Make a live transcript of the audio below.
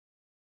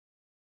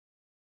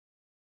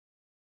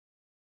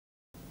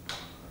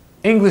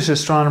English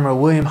astronomer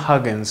William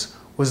Huggins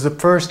was the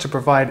first to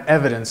provide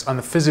evidence on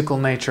the physical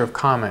nature of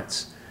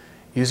comets.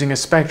 Using a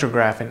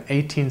spectrograph in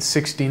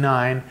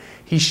 1869,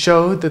 he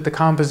showed that the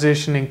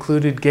composition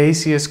included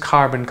gaseous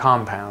carbon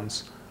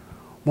compounds.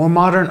 More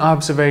modern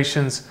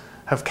observations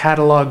have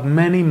cataloged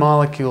many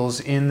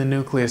molecules in the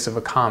nucleus of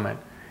a comet,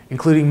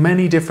 including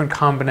many different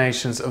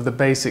combinations of the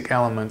basic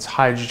elements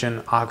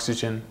hydrogen,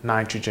 oxygen,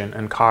 nitrogen,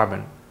 and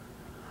carbon.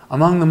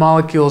 Among the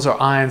molecules or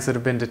ions that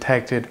have been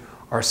detected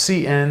are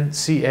Cn,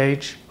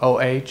 CH,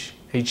 OH,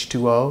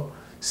 H2O,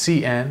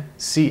 Cn,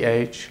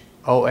 CH,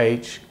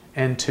 OH,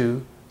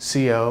 N2,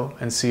 CO,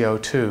 and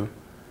CO2.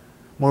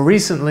 More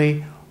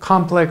recently,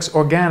 complex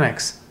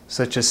organics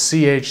such as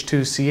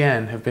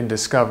CH2CN have been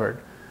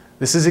discovered.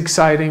 This is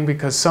exciting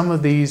because some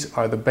of these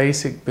are the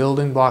basic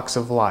building blocks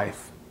of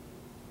life.